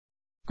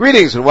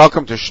Greetings and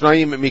welcome to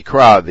Sheini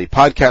Mikra, the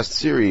podcast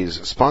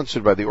series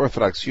sponsored by the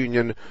Orthodox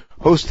Union,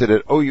 hosted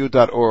at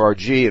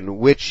ou.org, in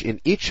which in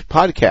each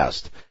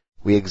podcast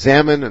we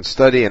examine and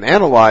study and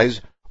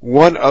analyze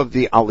one of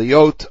the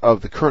aliyot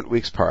of the current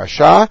week's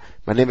parasha.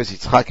 My name is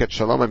Yitzchak Et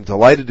Shalom. I'm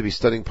delighted to be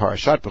studying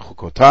parashat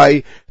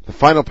Bechukotai, the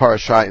final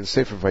parasha in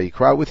Sefer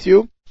Vayikra, with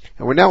you.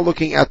 And we're now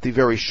looking at the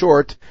very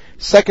short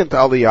second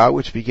aliyah,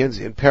 which begins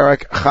in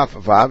Parak Chaf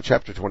Vav,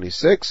 chapter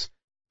 26,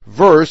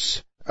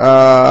 verse 6,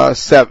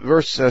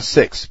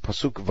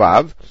 Pasuk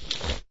Vav.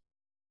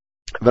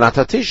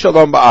 V'natati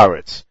shalom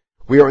ba'aretz.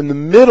 We are in the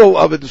middle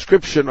of a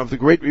description of the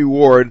great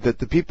reward that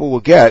the people will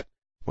get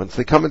once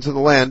they come into the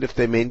land if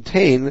they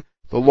maintain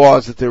the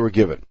laws that they were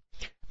given.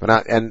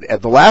 And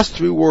the last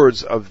three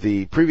words of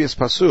the previous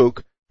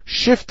Pasuk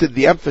shifted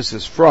the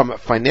emphasis from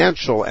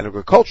financial and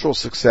agricultural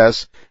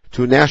success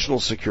to national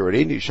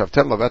security. And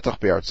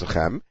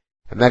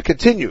that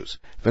continues.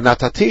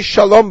 V'natati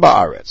shalom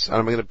ba'aretz. And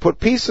I'm going to put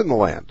peace in the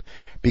land.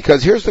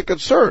 Because here's the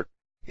concern.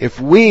 If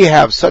we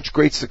have such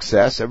great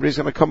success, everybody's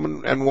going to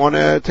come and want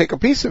to take a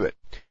piece of it.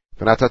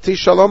 V'natati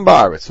shalom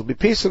ba'aretz. There'll be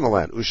peace in the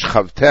land.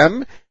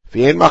 Ushchavtem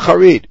v'yein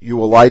macharid. You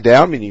will lie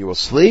down, meaning you will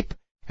sleep,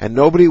 and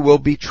nobody will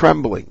be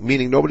trembling,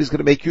 meaning nobody's going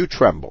to make you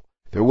tremble.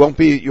 You won't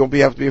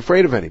have to be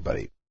afraid of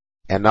anybody.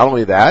 And not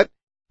only that,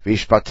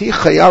 v'ishpati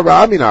chaya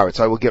ra'ah min haaretz.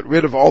 I will get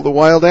rid of all the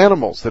wild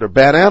animals that are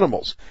bad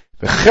animals.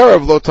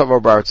 V'cherev lo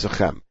tavar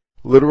ba'aretzachem.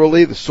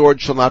 Literally, the sword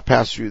shall not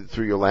pass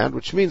through your land,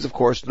 which means, of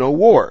course, no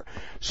war.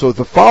 So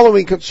the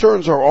following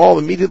concerns are all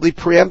immediately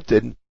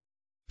preempted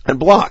and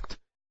blocked.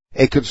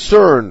 A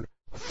concern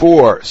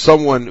for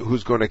someone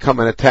who's going to come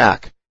and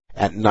attack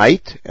at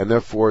night, and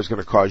therefore is going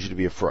to cause you to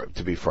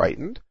be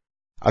frightened.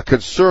 A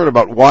concern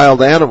about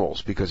wild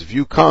animals, because if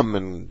you come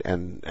and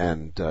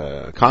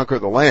conquer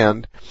the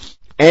land,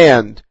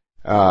 and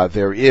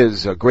there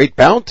is a great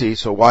bounty,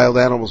 so wild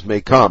animals may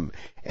come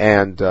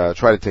and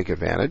try to take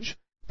advantage.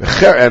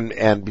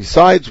 And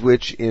besides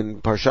which,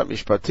 in Parshat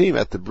Mishpatim,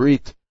 at the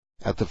Brit,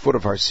 at the foot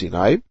of Har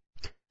Sinai, and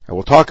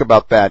we'll talk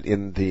about that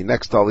in the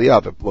next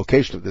Aliyah, the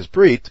location of this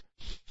Brit,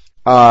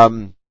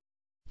 HaKadosh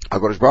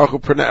Baruch Hu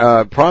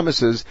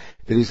promises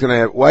that He's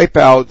going to wipe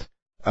out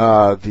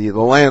the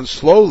land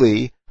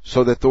slowly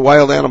so that the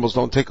wild animals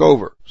don't take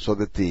over, so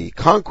that the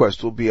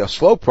conquest will be a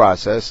slow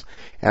process,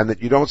 and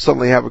that you don't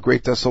suddenly have a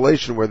great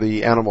desolation where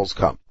the animals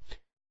come.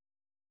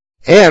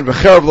 And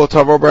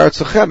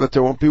that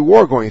there won't be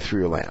war going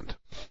through your land.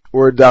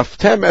 Or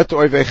daftem et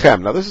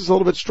oivechem. Now this is a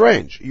little bit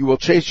strange. You will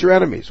chase your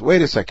enemies.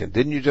 Wait a second.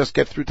 Didn't you just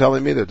get through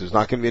telling me that there's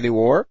not going to be any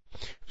war?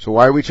 So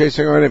why are we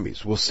chasing our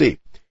enemies? We'll see.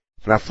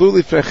 They're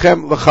going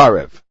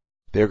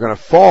to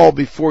fall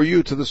before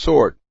you to the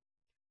sword.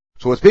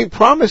 So what's being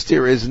promised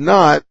here is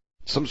not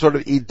some sort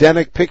of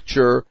Edenic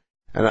picture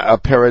and a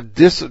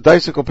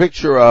paradisical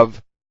picture of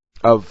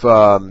a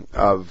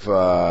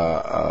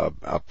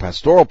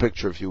pastoral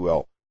picture, if you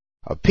will,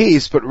 of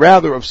peace, but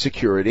rather of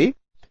security.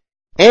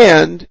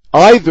 And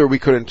either we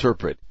could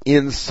interpret,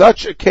 in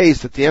such a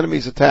case that the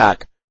enemies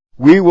attack,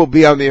 we will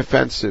be on the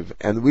offensive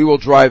and we will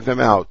drive them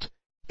out.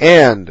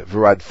 And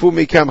v'radfu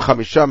mikem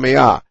chamisha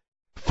me'ah.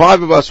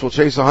 5 of us will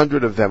chase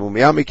 100 of them.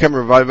 U'mi'ah mikem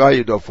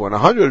revayva yudofu. And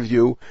 100 of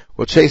you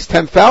will chase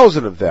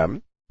 10,000 of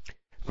them.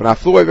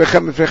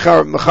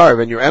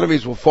 And your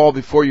enemies will fall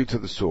before you to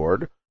the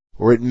sword.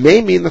 Or it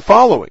may mean the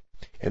following.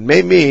 It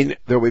may mean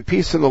there will be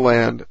peace in the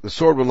land, the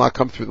sword will not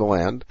come through the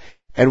land,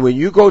 and when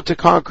you go to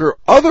conquer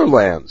other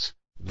lands,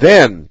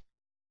 then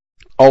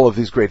all of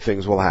these great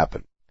things will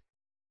happen.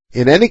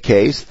 In any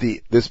case,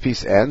 this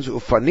piece ends,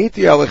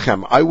 Ufaniti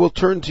alechem, I will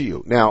turn to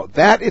you. Now,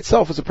 that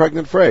itself is a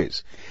pregnant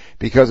phrase,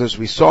 because as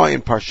we saw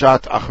in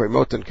Parshat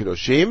Achrimot and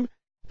Kedoshim,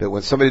 that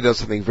when somebody does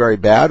something very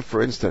bad, for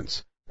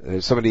instance,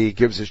 if somebody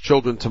gives his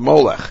children to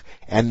Molech,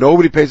 and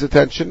nobody pays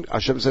attention,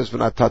 Hashem says,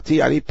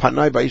 V'natati ani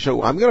panai ba'isha,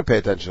 I'm going to pay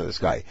attention to this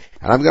guy,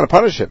 and I'm going to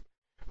punish him.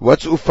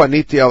 What's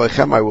ufaniti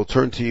alechem? I will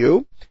turn to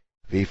you.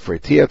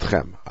 V'ifreti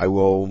etchem, I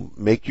will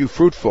make you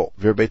fruitful.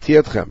 V'rbeti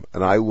etchem,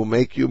 and I will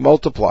make you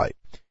multiply.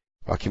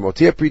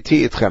 V'akimoti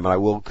priti etchem, and I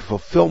will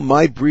fulfill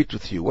my brit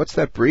with you. What's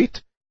that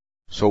brit?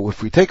 So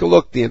if we take a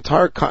look, the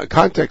entire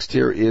context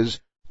here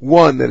is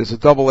one that is a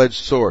double-edged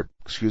sword.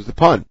 Excuse the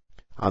pun.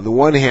 On the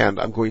one hand,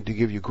 I'm going to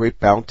give you great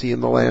bounty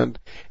in the land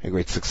and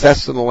great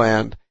success in the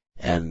land,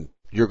 and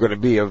you're going to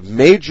be of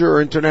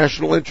major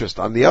international interest.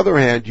 On the other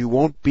hand, you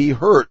won't be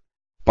hurt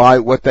by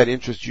what that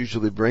interest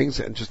usually brings,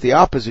 and just the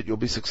opposite, you'll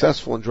be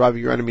successful in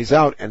driving your enemies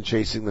out and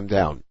chasing them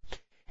down.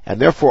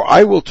 And therefore,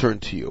 I will turn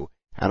to you,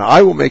 and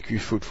I will make you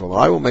fruitful,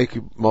 and I will make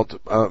you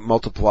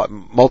multiply,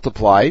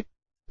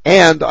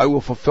 and I will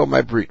fulfill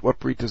my brit. What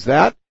brit is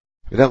that?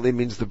 Evidently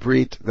means the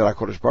brit that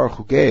HaKadosh Baruch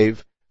Hu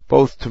gave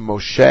both to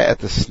Moshe at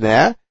the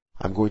Sneh.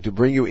 I'm going to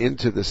bring you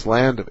into this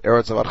land of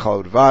Eretz Avad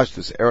Chalad Vash,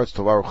 this Eretz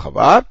Tovar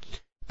Chava,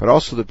 but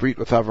also the Brit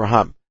with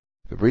Avraham.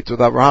 The Brit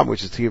with Avraham,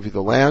 which is to give you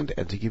the land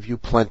and to give you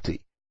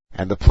plenty.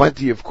 And the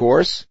plenty, of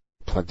course,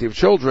 plenty of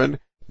children,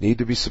 need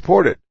to be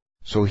supported.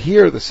 So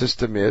here the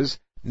system is,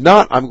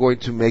 not I'm going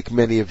to make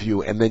many of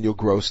you and then you'll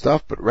grow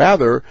stuff, but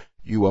rather,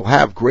 you will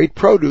have great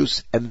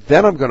produce, and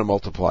then I'm going to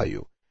multiply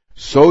you,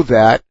 so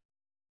that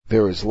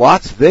there is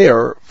lots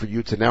there for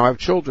you to now have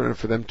children and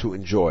for them to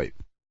enjoy.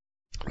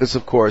 This,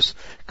 of course,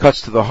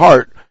 cuts to the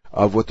heart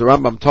of what the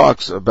Rambam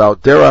talks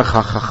about derech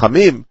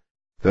hachachamim,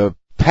 the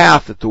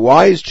path that the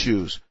wise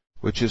choose,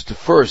 which is to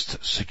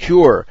first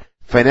secure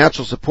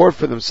financial support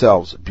for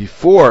themselves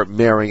before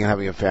marrying and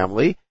having a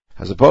family,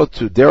 as opposed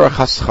to derech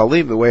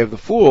haschalim, the way of the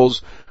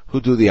fools,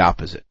 who do the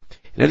opposite.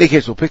 In any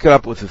case, we'll pick it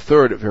up with the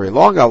third very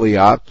long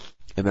aliyah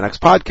in the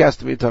next podcast.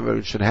 In the meantime,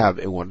 everyone should have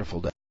a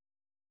wonderful day.